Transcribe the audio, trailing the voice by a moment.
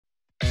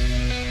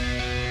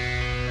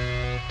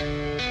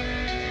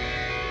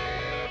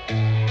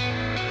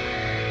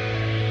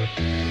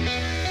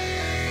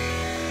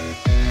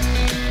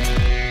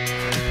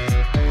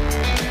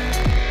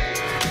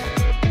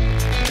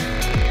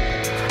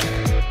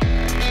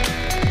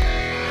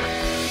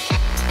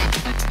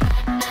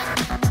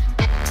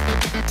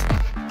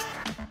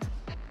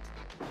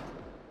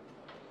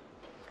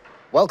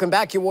Welcome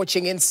back. You're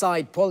watching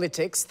Inside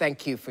Politics.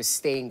 Thank you for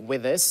staying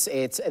with us.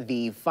 It's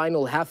the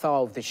final half hour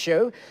of the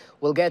show.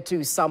 We'll get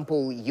to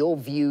sample your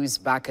views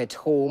back at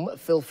home.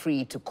 Feel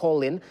free to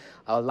call in.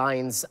 Our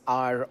lines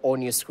are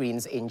on your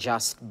screens in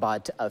just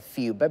but a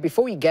few. But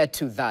before we get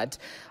to that,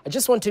 I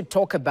just want to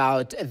talk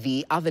about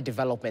the other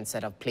developments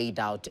that have played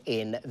out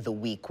in the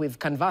week. We've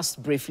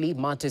canvassed briefly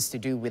matters to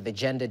do with the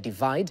gender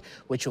divide,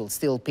 which we'll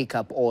still pick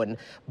up on.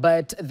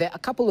 But there are a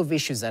couple of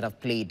issues that have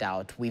played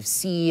out. We've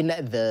seen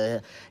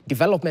the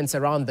developments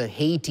around the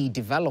Haiti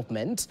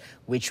development,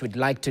 which we'd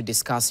like to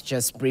discuss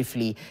just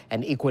briefly,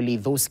 and equally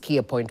those key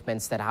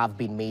appointments that have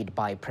been made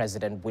by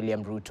President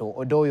William Ruto.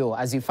 Odoyo,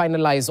 as you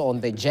finalize on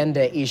the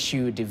gender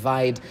issue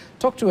divide,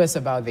 talk to us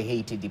about the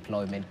Haiti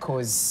deployment,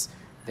 because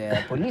there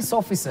are police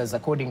officers,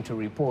 according to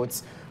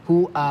reports,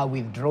 who are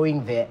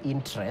withdrawing their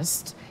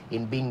interest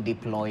in being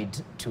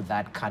deployed to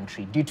that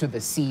country due to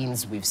the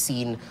scenes we've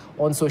seen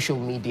on social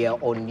media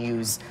or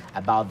news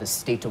about the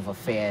state of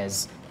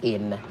affairs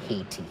in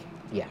Haiti.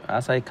 Yeah.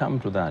 As I come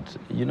to that,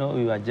 you know,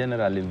 we are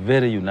generally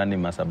very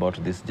unanimous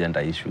about this gender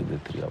issue, the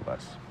three of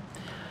us.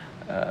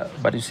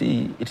 But you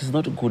see, it is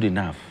not good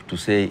enough to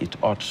say it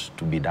ought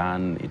to be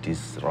done, it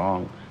is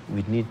wrong.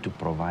 We need to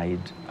provide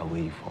a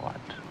way forward.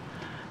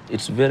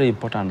 It's very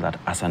important that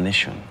as a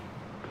nation,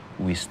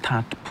 we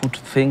put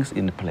things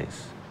in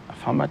place,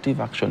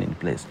 affirmative action in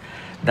place,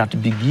 that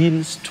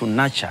begins to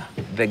nurture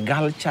the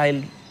girl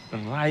child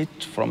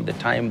right from the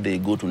time they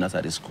go to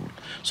nursery school,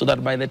 so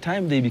that by the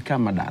time they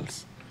become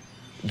adults,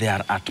 they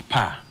are at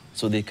par,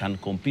 so they can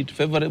compete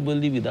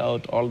favorably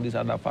without all these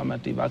other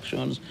affirmative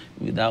actions,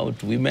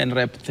 without women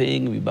rep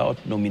thing, without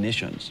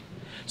nominations.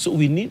 So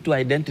we need to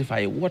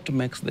identify what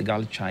makes the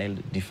girl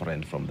child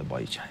different from the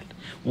boy child.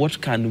 What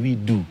can we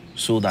do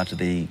so that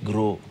they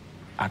grow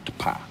at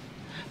par?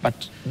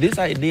 But this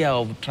idea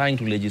of trying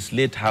to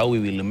legislate how we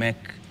will make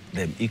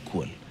them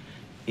equal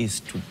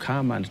is to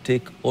come and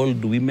take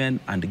old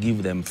women and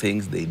give them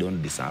things they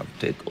don't deserve.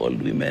 Take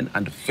old women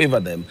and favor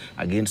them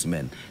against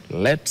men.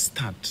 Let's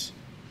start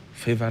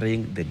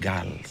favoring the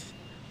girls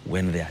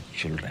when they are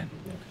children,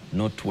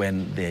 not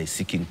when they are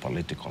seeking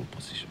political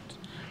positions.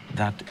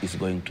 That is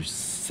going to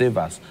save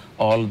us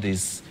all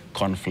these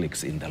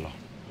conflicts in the law.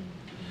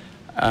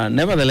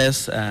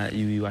 Nevertheless,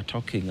 you are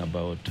talking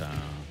about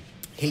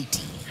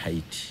Haiti.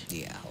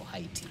 Yeah, or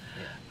Haiti.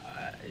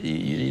 Yeah.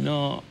 You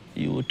know,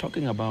 you were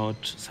talking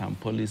about some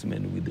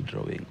policemen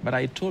withdrawing, but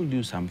I told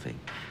you something.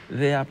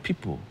 There are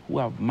people who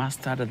have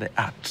mastered the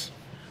art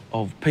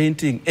of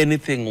painting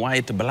anything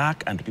white,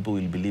 black, and people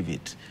will believe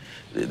it.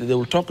 They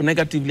will talk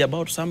negatively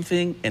about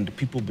something, and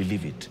people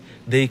believe it.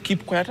 They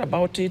keep quiet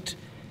about it,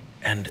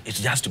 and it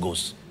just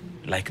goes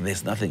like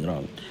there's nothing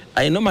wrong.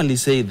 I normally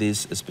say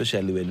this,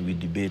 especially when we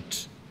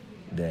debate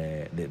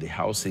the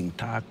housing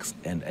tax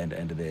and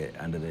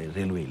the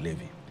railway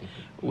levy.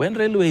 When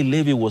railway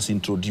levy was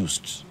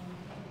introduced,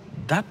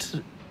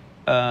 that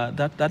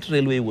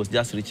railway was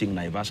just reaching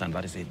Naivasha, and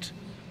that is it.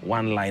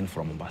 One line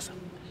from Mombasa.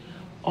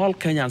 All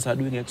Kenyans are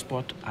doing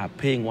export are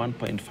paying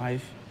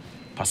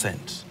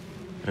 1.5%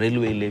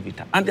 railway levy,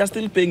 and they are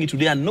still paying it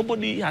today, and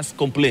nobody has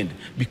complained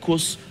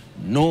because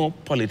no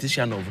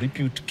politician of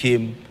repute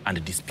came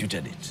and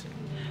disputed it.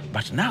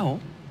 But now,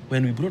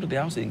 when we brought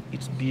the housing,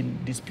 it's been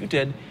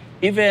disputed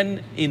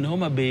even in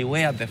Homa Bay,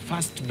 where the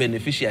first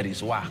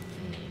beneficiaries were.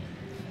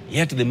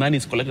 Yet the money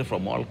is collected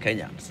from all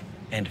Kenyans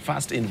and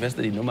first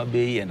invested in Homa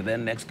Bay and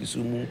then next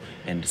Kisumu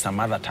and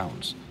some other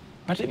towns.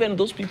 But even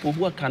those people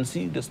who can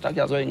see the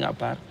structures going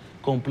up are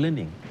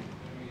complaining.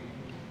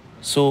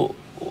 So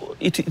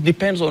it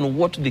depends on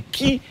what the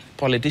key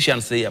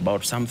politicians say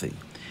about something.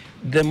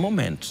 The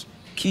moment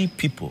key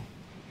people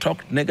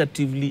talk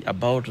negatively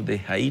about the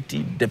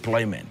Haiti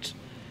deployment,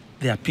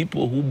 there are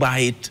people who buy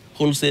it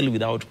wholesale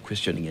without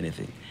questioning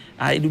anything.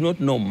 I do not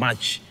know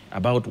much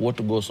about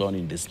what goes on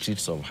in the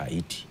streets of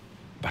Haiti,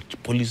 but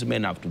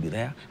policemen have to be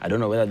there. I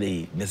don't know whether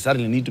they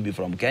necessarily need to be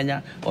from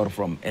Kenya or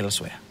from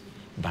elsewhere.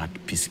 But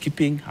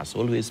peacekeeping has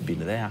always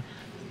been there,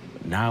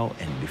 now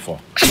and before.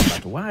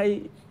 But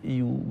why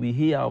we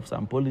hear of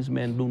some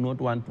policemen do not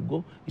want to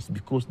go, it's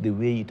because the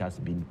way it has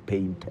been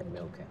painted.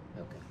 Okay.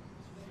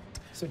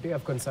 So do you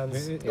have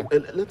concerns? Yeah.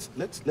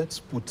 Let's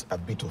put a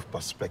bit of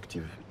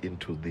perspective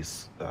into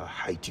this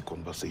Haiti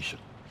conversation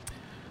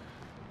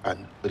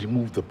and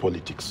remove the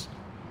politics.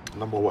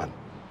 Number one,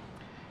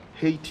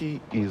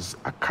 Haiti is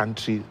a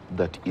country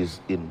that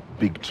is in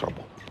big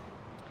trouble.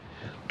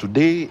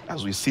 Today,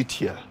 as we sit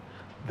here,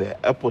 the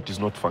airport is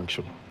not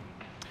functional.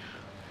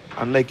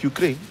 Unlike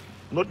Ukraine,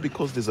 not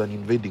because there's an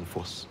invading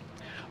force,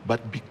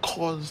 but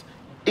because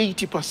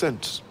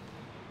 80%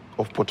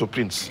 of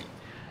Port-au-Prince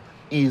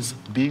is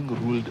being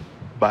ruled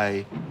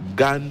by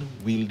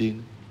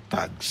gun-wielding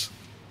thugs.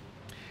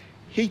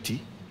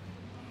 Haiti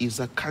is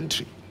a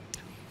country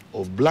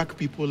of black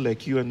people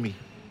like you and me.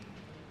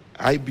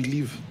 I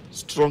believe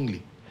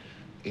strongly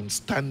in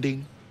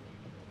standing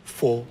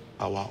for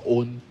our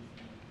own,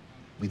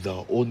 with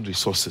our own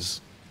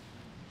resources,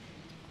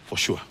 for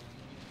sure.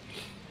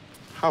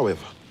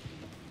 However,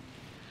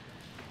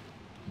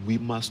 we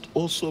must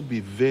also be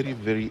very,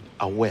 very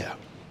aware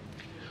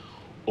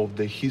of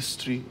the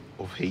history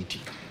of Haiti.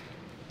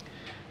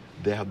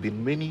 There have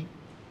been many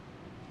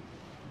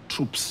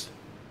troops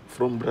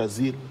from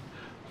Brazil,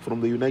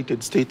 from the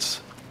United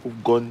States,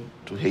 who've gone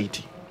to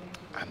Haiti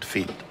and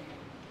failed.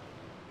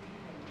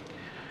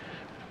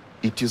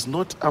 It is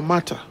not a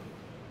matter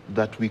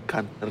that we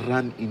can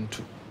run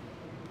into.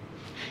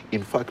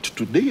 In fact,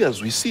 today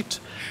as we sit,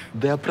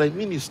 their prime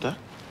minister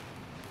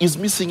is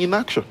missing in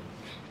action.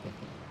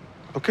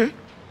 Okay?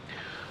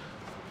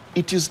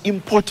 It is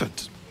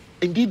important,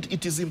 indeed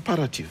it is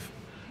imperative,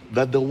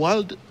 that the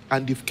world,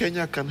 and if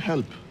Kenya can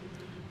help,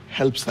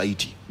 helps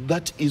Haiti.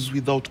 That is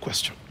without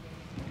question.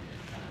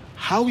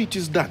 How it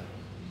is done?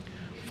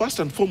 First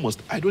and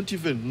foremost, I don't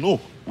even know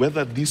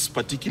whether this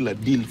particular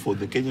deal for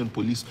the Kenyan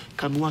police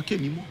can work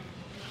anymore,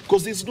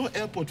 because there's no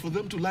airport for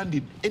them to land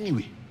in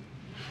anyway.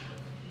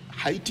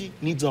 Haiti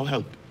needs our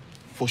help,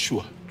 for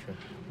sure. Okay.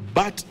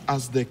 But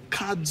as the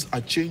cards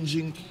are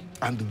changing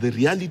and the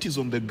realities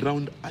on the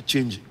ground are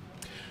changing,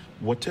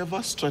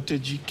 whatever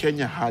strategy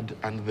Kenya had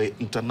and the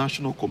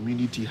international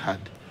community had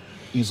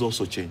is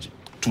also changing.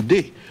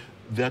 Today,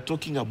 they are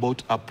talking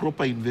about a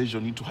proper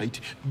invasion into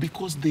Haiti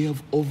because they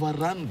have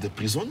overrun the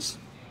prisons.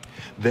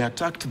 They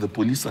attacked the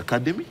police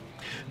academy.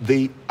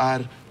 They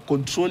are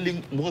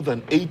controlling more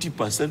than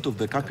 80% of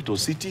the capital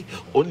city.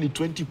 Only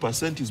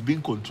 20% is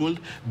being controlled.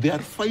 They are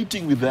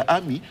fighting with the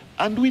army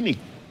and winning.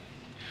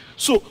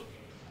 So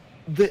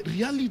the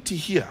reality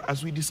here,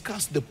 as we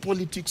discuss the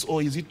politics,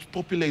 or is it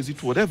popular, is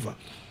it whatever,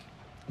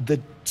 the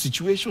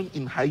situation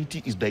in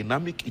Haiti is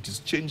dynamic. It is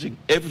changing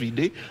every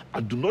day.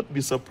 And do not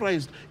be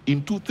surprised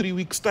in 2-3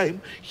 weeks'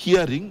 time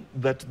hearing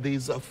that there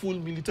is a full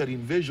military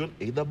invasion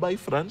either by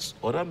France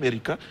or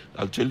America.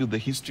 I'll tell you the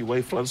history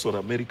why France or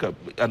America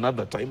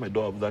another time. I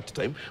don't have that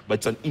time. But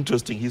it's an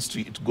interesting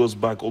history. It goes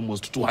back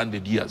almost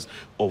 200 years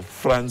of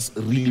France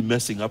really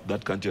messing up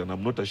that country. And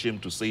I'm not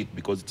ashamed to say it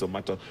because it's a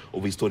matter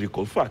of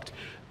historical fact.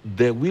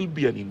 There will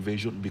be an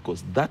invasion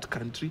because that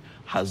country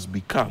has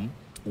become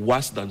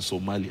worse than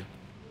Somalia.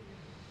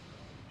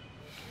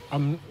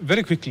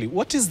 Very quickly,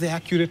 what is the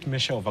accurate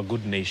measure of a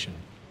good nation?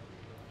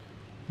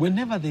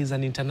 Whenever there is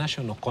an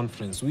international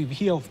conference, we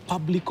hear of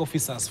public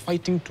officers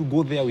fighting to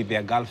go there with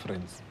their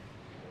girlfriends.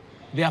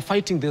 They are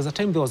fighting. There's a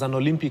time there was an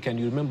Olympic, and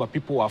you remember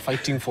people were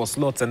fighting for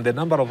slots, and the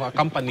number of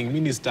accompanying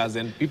ministers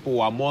and people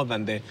were more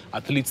than the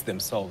athletes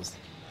themselves.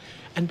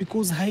 And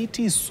because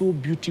Haiti is so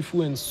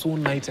beautiful and so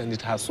nice, and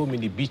it has so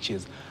many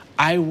beaches,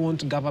 I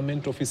want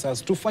government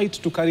officers to fight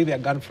to carry their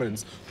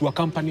girlfriends to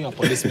accompany a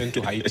policeman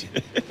to Haiti.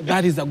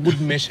 That is a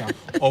good measure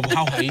of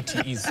how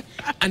Haiti is.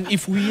 And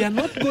if we are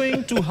not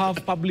going to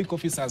have public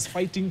officers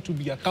fighting to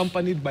be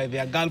accompanied by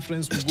their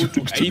girlfriends to go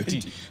to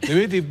Haiti, the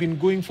way they've been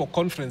going for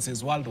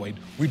conferences worldwide,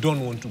 we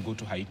don't want to go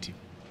to Haiti.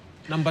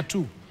 Number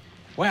two,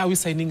 why are we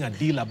signing a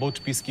deal about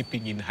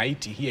peacekeeping in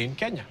Haiti here in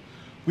Kenya?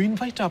 We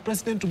invite our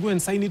president to go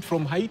and sign it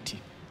from Haiti.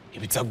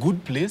 If it's a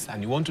good place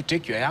and you want to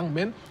take your young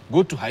men,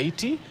 go to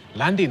Haiti,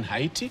 land in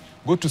Haiti,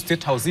 go to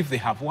State House if they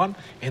have one,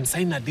 and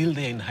sign a deal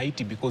there in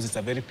Haiti because it's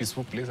a very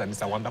peaceful place and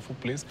it's a wonderful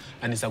place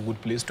and it's a good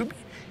place to be.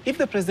 If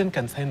the president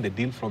can sign the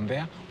deal from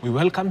there, we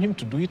welcome him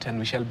to do it and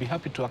we shall be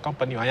happy to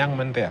accompany our young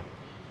men there.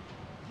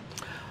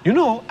 You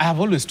know, I have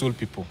always told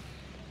people,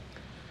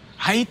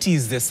 Haiti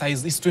is the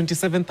size, it's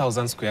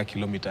 27,000 square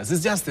kilometers.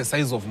 It's just the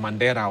size of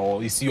Mandera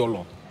or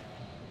Isiolo.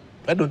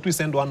 Why don't we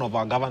send one of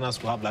our governors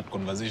to have that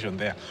conversation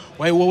there?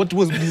 What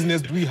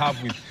business do we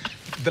have with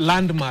the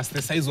landmass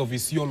the size of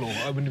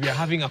Isiolo? When we are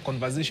having a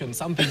conversation,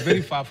 something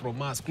very far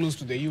from us, close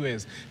to the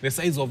US, the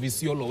size of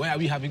Isiolo, why are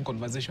we having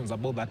conversations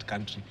about that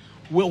country?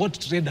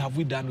 What trade have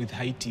we done with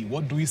Haiti?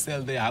 What do we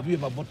sell there? Have you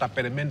ever bought a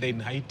peremende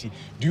in Haiti?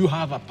 Do you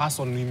have a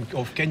person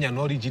of Kenyan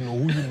origin or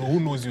who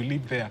knows you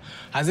live there?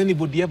 Has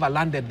anybody ever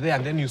landed there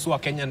and then you saw a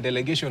Kenyan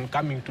delegation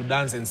coming to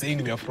dance and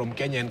saying we are from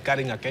Kenya and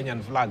carrying a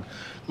Kenyan flag?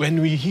 When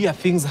we hear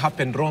things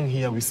happen wrong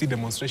here, we see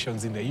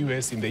demonstrations in the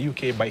US, in the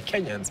UK by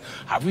Kenyans.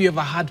 Have you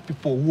ever had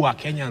people who are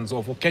Kenyans or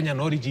of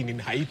Kenyan origin in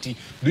Haiti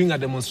doing a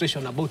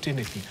demonstration about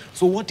anything?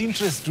 So what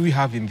interest do we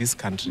have in this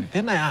country?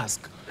 Then I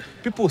ask,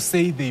 people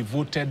say they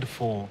voted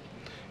for,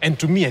 and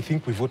to me, I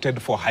think we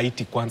voted for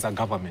Haiti Kwanza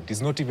government.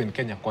 It's not even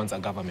Kenya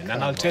Kwanza government.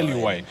 And I'll tell you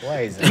why. Why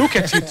is it? Look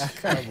at it.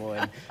 Come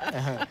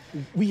on.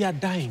 We are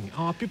dying.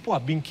 Our people are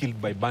being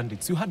killed by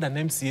bandits. You had an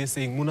MCA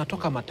saying,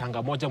 munatoka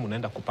matanga moja,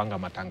 munaenda kupanga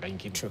matanga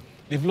ingine. True.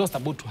 They've lost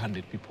about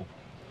 200 people.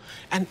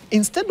 And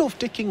instead of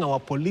taking our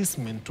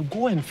policemen to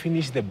go and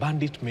finish the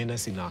bandit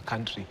menace in our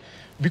country,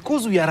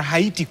 because we are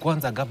Haiti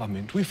Kwanza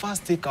government, we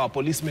first take our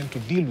policemen to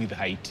deal with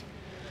Haiti.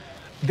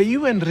 The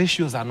UN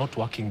ratios are not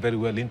working very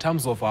well in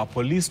terms of our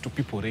police to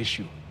people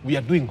ratio. We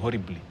are doing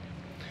horribly.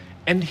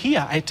 And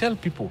here I tell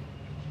people,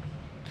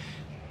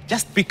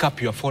 just pick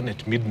up your phone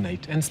at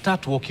midnight and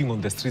start walking on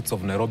the streets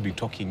of Nairobi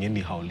talking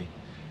anyhowly.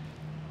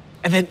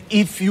 And then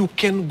if you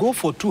can go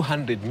for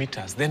 200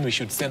 meters, then we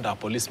should send our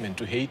policemen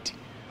to Haiti.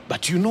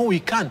 But you know we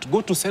can't.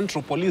 Go to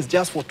Central Police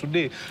just for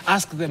today.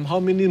 Ask them how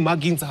many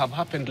muggings have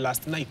happened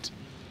last night.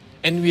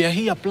 And we are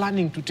here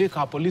planning to take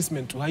our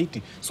policemen to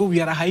Haiti. So we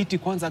are a Haiti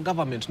Kwanza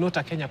government, not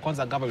a Kenya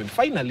Kwanza government.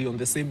 Finally, on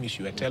the same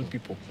issue, I tell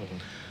people,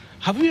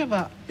 have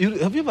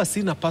you ever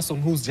seen a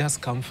person who's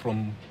just come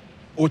from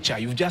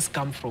Ocha? You've just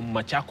come from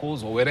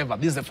Machakos or wherever.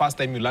 This is the first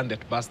time you land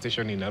at bus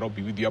station in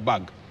Nairobi with your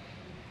bag.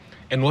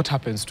 And what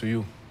happens to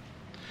you?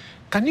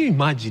 Can you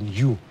imagine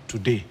you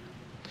today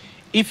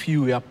if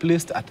you were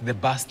placed at the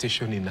bus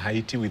station in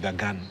Haiti with a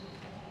gun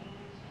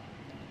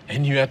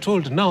and you are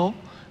told now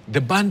the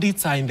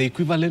bandits are in the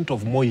equivalent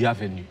of Moi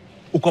Avenue,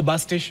 Uko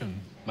bus station,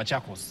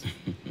 Machakos.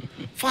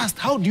 First,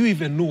 how do you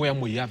even know where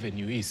Moi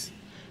Avenue is?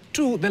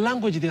 Two, the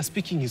language they are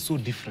speaking is so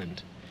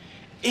different.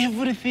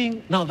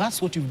 Everything, now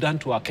that's what you've done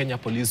to our Kenya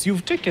police.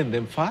 You've taken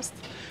them fast.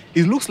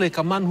 It looks like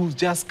a man who's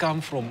just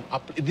come from,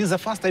 this is the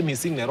first time he's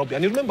seeing Nairobi.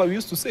 And you remember we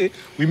used to say,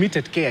 we meet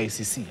at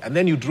KICC, and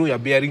then you draw your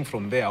bearing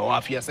from there, or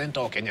Afia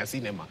Center or Kenya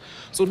Cinema.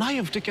 So now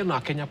you've taken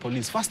our Kenya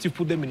police. First you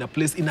put them in a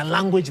place, in a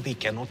language they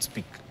cannot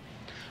speak.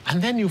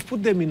 And then you've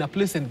put them in a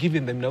place and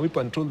given them a whip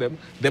and told them,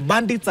 the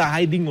bandits are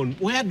hiding on,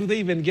 where do they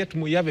even get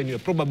Moi Avenue?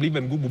 Probably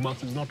even Google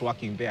Maps is not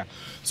working there.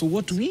 So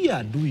what we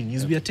are doing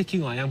is we are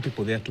taking our young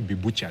people there to be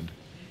butchered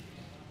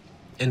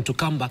and to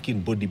come back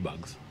in body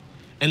bags.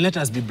 And let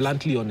us be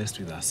bluntly honest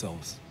with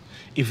ourselves.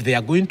 If they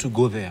are going to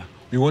go there,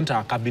 we want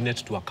our cabinet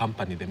to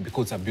accompany them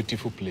because it's a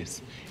beautiful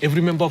place.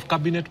 Every member of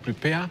cabinet,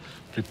 prepare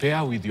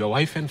with your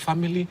wife and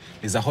family.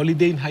 There's a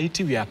holiday in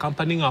Haiti. We are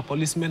accompanying our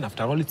policemen.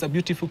 After all, it's a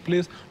beautiful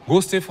place.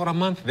 Go stay for a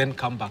month, then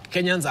come back.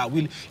 Kenyans are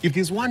willing. If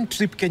there's one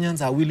trip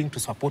Kenyans are willing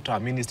to support our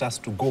ministers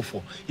to go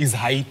for, is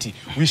Haiti.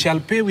 We shall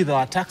pay with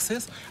our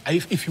taxes.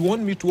 If you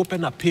want me to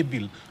open a pay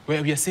bill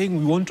where we are saying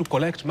we want to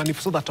collect money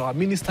so that our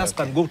ministers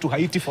can go to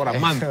Haiti for a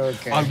month,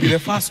 I'll be the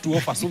first to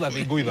offer so that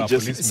they go with our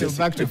policemen. So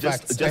back to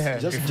facts.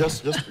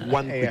 Just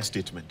one quick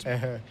statement.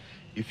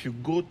 If you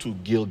go to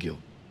Gilgil,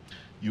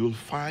 you will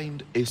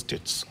find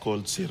estates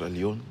called Sierra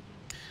Leone,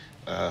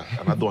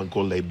 another one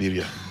called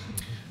Liberia.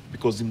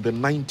 Because in the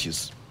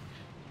 90s,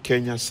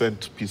 Kenya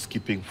sent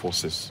peacekeeping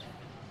forces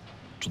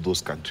to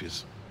those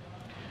countries.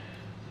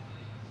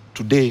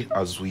 Today,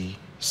 as we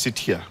sit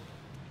here,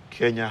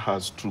 Kenya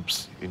has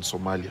troops in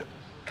Somalia.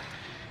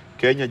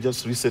 Kenya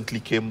just recently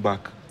came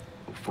back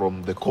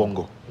from the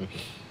Congo.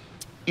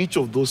 Each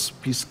of those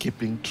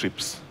peacekeeping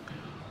trips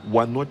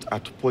were not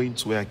at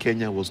points where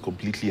Kenya was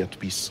completely at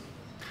peace.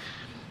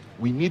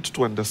 We need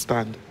to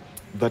understand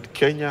that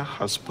Kenya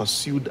has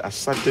pursued a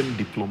certain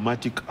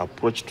diplomatic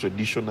approach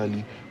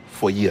traditionally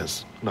for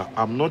years. Now,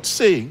 I'm not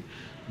saying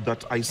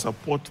that I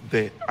support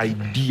the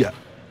idea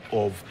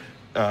of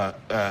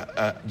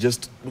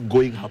just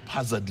going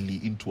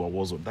haphazardly into a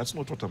war zone. That's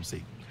not what I'm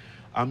saying.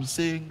 I'm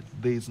saying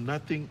there is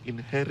nothing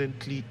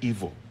inherently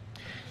evil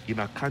in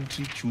a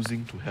country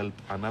choosing to help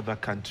another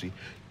country,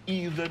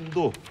 even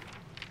though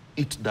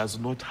it has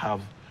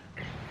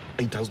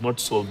not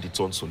solved its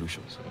own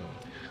solutions.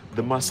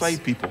 The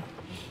Maasai people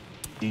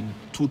in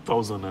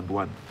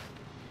 2001,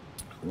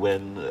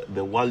 when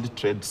the World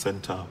Trade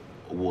Center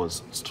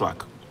was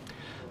struck,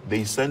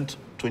 they sent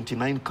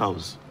 29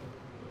 cows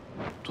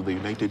to the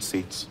United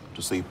States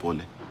to say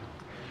pole.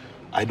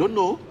 I don't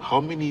know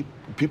how many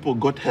people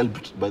got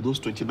helped by those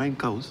 29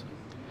 cows,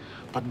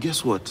 but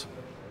guess what?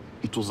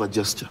 It was a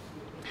gesture.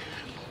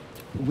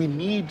 We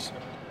need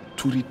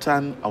to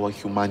return our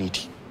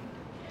humanity,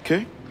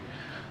 okay?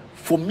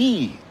 For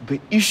me, the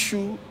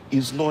issue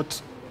is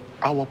not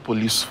our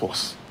police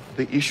force.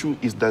 The issue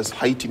is, does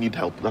Haiti need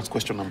help? That's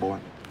question number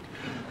one.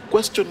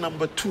 Question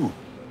number two,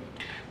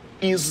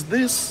 is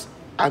this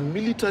a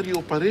military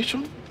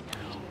operation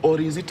or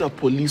is it a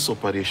police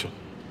operation?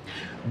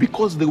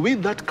 Because the way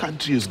that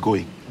country is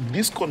going,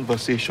 this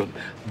conversation,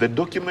 the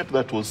document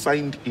that was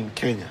signed in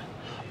Kenya,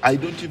 I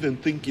don't even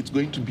think it's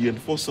going to be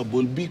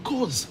enforceable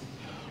because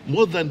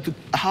more than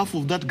half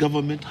of that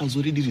government has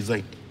already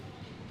resigned.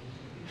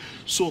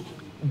 So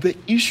the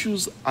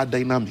issues are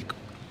dynamic.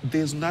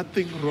 There's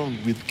nothing wrong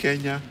with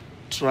Kenya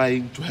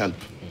trying to help.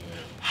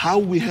 How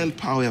we help,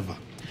 however,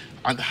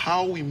 and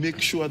how we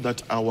make sure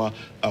that our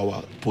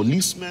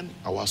policemen,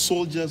 our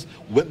soldiers,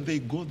 when they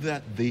go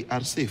there, they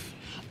are safe.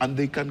 And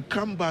they can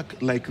come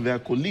back like their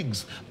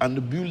colleagues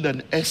and build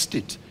an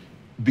estate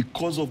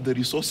because of the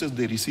resources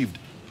they received.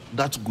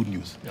 That's good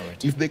news.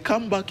 Right. If they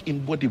come back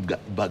in body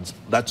bags,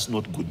 that's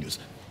not good news.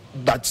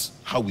 That's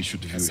how we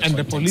should view it. And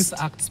the Police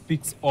Act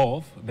speaks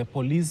of the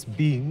police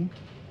being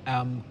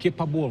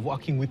capable of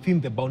working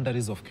within the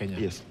boundaries of Kenya.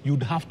 Yes.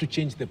 You'd have to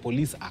change the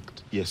Police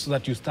Act so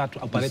that you start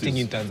operating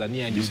in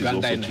Tanzania and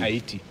Uganda and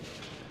Haiti.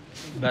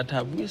 But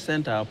have we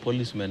sent our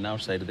policemen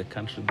outside the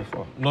country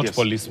before? Not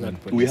policemen.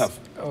 We have.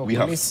 Oh, we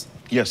police?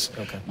 have. Yes.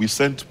 Okay. We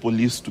sent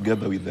police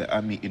together with the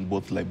army in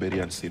both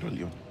Liberia and Sierra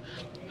Leone.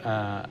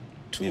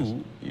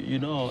 Two, you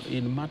know,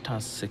 in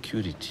matters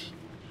security,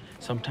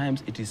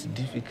 sometimes it is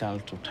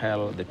difficult to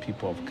tell the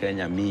people of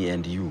Kenya, me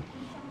and you,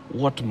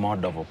 what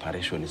mode of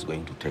operation is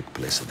going to take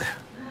place there.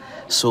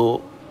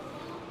 So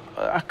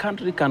a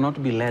country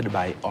cannot be led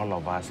by all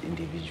of us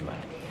individually.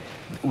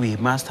 We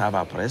must have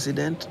a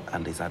president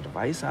and his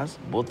advisors,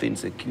 both in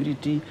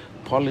security,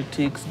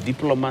 politics,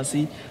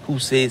 diplomacy, who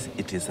says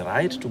it is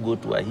right to go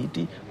to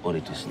Haiti or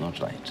it is not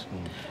right.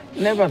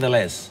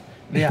 Nevertheless,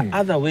 there are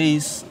other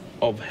ways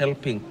of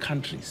helping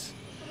countries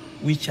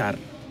which are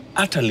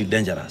utterly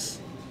dangerous.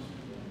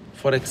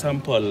 For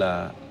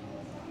example,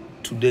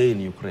 today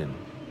in Ukraine,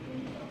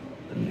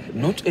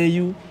 not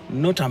AU,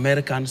 not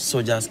American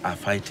soldiers are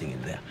fighting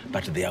in there,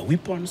 but their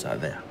weapons are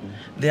there.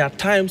 There are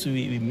times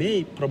we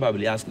may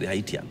probably ask the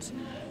Haitians,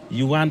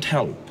 you want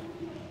help?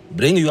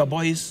 Bring your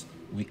boys,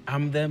 we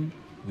arm them,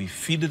 we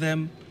feed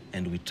them,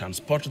 and we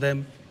transport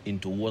them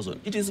into war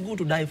zone. It is good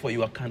to die for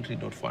your country,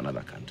 not for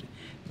another country.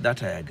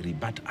 That I agree,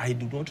 but I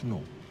do not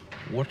know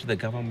what the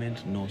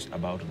government knows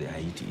about the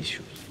Haiti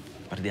issues.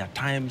 But there are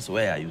times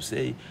where you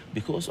say,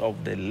 because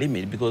of the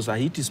limit, because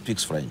Haiti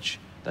speaks French,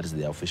 that is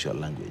their official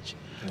language.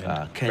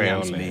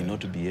 Kenyans may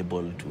not be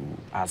able to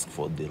ask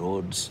for the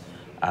roads,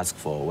 ask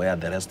for where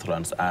the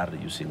restaurants are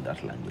using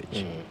that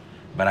language.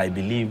 But I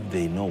believe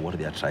they know what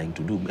they are trying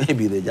to do.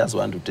 Maybe they just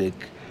want to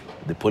take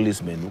the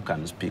policemen who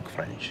can speak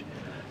French.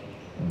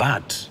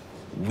 But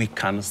we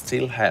can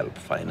still help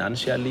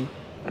financially,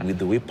 with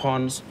the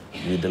weapons,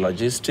 with the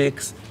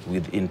logistics,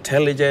 with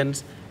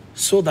intelligence,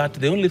 so that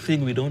the only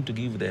thing we don't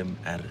give them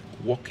are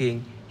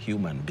walking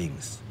human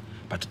beings.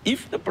 But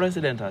if the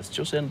president has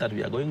chosen that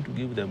we are going to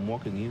give them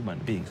walking human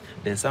beings,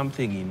 there's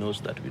something he knows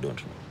that we don't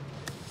know.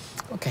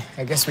 Okay,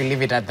 I guess we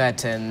leave it at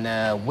that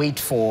and wait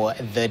for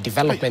the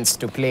developments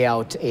to play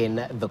out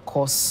in the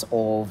course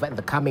of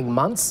the coming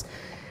months.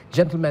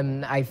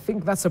 Gentlemen, I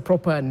think that's a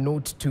proper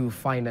note to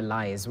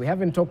finalize. We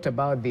haven't talked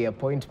about the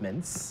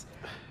appointments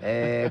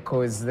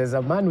because there's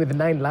a man with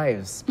 9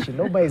 lives.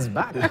 Chiloba is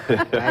back.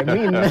 I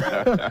mean...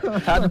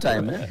 Third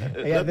time, eh?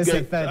 Yeah, this is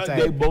the third time.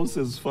 That guy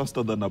bounces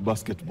faster than a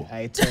basketball.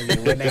 I tell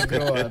you, when I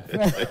grow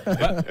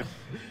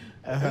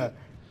up.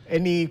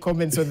 Any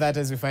comments on that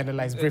as we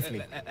finalize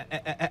briefly?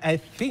 I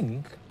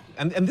think,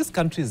 and this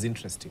country is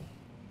interesting,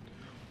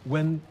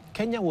 when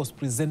Kenya was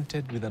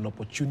presented with an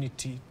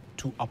opportunity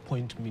to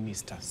appoint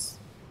ministers,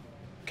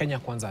 Kenya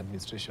Kwanza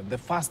administration, the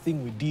first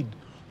thing we did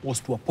was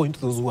to appoint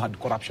those who had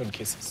corruption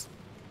cases.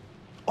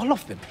 All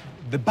of them,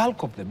 the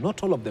bulk of them,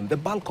 not all of them, the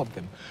bulk of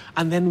them.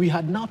 And then we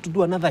had now to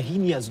do another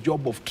heinous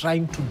job of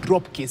trying to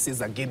drop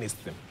cases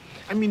against them.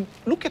 I mean,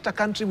 look at a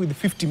country with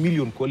 50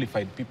 million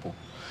qualified people.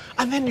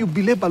 And then you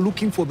belabor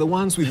looking for the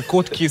ones with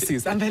court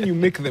cases, and then you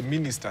make them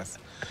ministers.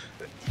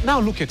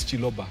 Now look at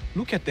Chiloba.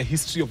 Look at the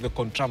history of the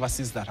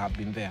controversies that have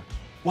been there.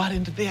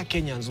 Weren't there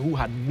Kenyans who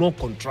had no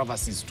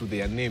controversies to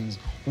their names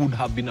who would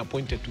have been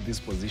appointed to these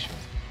positions?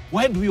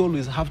 Why do we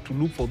always have to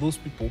look for those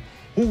people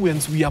who,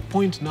 once we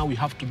appoint now, we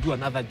have to do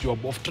another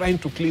job of trying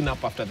to clean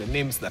up after the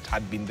names that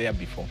had been there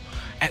before?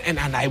 And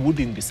I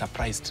wouldn't be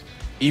surprised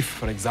if,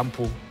 for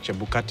example,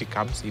 Chebukati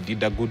comes, he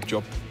did a good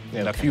job,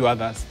 and a few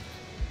others.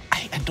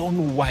 I don't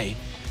know why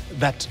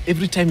that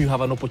every time you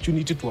have an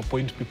opportunity to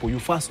appoint people, you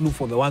first look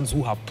for the ones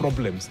who have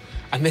problems,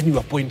 and then you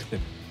appoint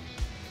them.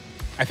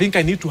 I think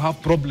I need to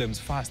have problems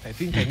first. I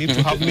think I need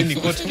to have many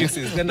court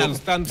cases. Then I'll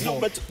stand No,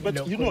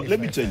 but you know, let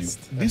me tell you,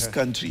 this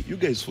country, you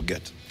guys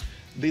forget,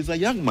 there's a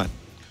young man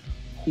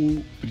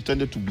who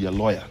pretended to be a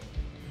lawyer.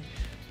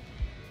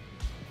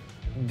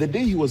 The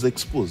day he was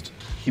exposed,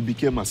 he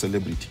became a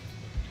celebrity.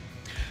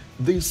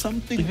 There's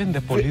something... Even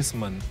the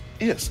policeman.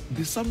 Yes,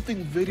 there's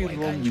something very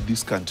wrong with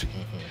this country.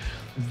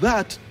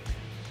 That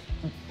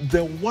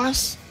the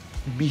worse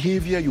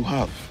behavior you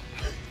have,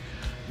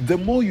 the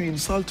more you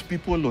insult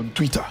people on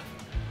Twitter,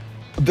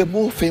 the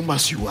more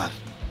famous you are.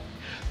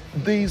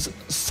 There's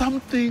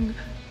something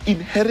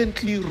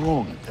inherently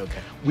wrong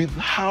with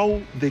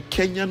how the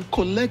Kenyan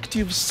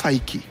collective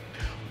psyche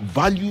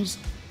values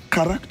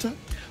character,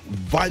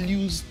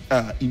 values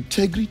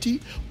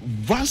integrity,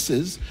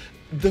 versus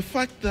the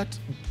fact that,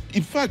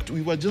 in fact,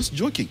 we were just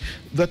joking,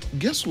 that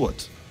guess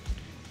what?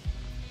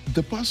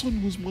 The person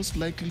who's most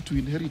likely to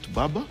inherit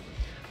Baba,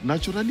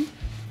 naturally,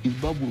 is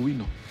Babu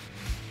Owino.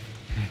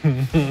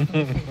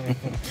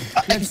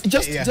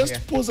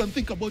 Just pause and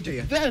think about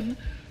it. Then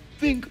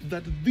think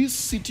that this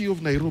city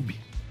of Nairobi,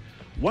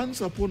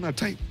 once upon a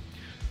time,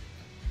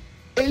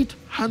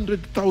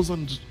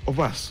 800,000 of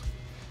us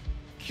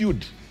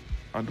queued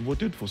and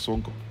voted for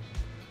Sonko.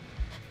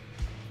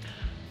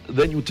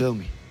 Then you tell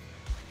me,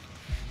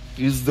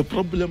 is the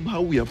problem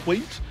how we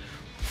appoint,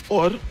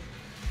 or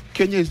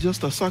Kenya is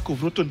just a sack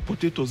of rotten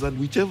potatoes, and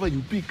whichever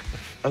you pick,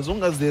 as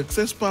long as they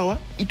access power,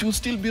 it will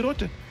still be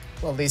rotten?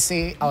 Well, they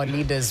say our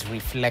leaders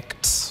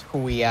reflect who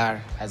we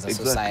are as a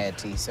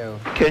society. So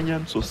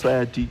Kenyan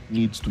society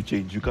needs to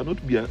change. You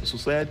cannot be a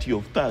society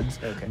of thugs,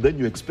 then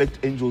you expect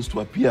angels to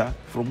appear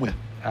from where?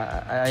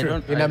 I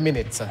don't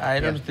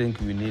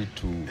think we need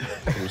to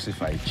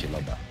crucify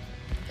Chiloba.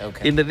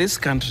 In this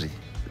country,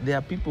 there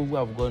are people who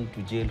have gone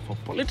to jail for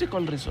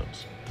political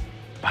reasons,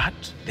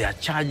 but they are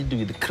charged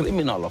with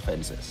criminal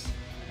offenses.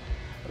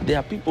 There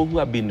are people who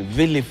have been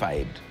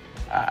vilified.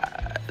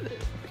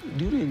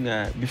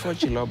 Before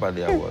Chiloba,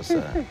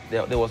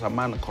 there was a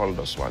man called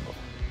Oswago,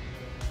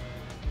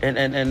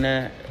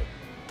 and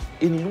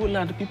in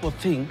Luoland, people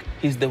think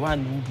he's the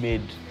one who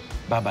made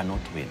Baba not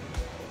win.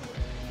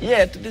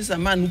 Yet, this is a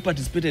man who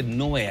participated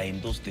nowhere in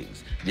those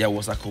things. There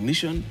was a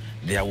commission,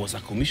 there was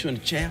a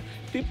commission chair.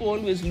 People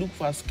always look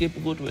for a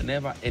scapegoat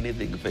whenever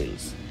anything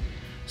fails.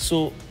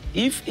 So,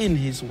 if in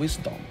his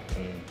wisdom,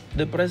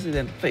 the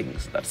president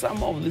thinks that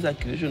some of these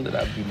accusations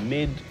that have been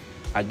made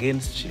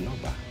against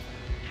Chiloba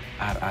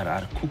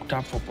are cooked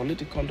up for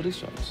political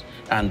reasons.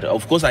 And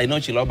of course, I know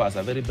Chiloba is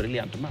a very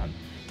brilliant man.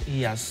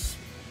 He has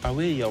a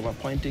way of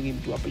appointing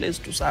him to a place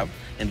to serve.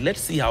 And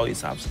let's see how he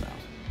serves now.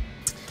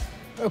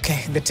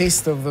 Okay, the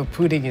taste of the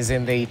pudding is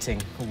in the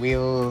eating.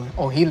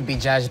 He'll be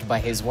judged by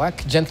his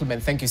work. Gentlemen,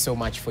 thank you so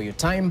much for your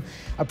time.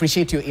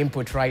 Appreciate your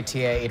input right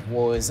here. It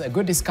was a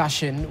good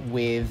discussion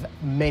with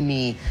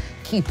many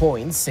key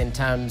points in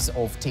terms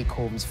of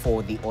take-homes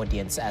for the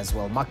audience as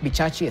well. Mark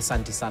Bichachi,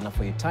 asante sana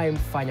for your time.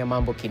 Fanya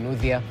Mambo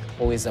Kinuthia,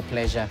 always a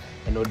pleasure.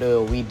 And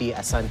Odoyo Widi,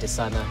 asante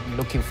sana.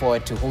 Looking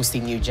forward to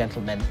hosting you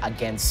gentlemen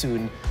again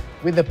soon,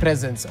 with the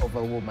presence of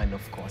a woman,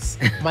 of course.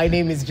 My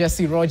name is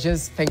Jesse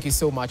Rogers. Thank you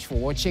so much for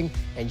watching.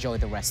 Enjoy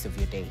the rest of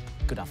your day.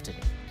 Good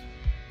afternoon.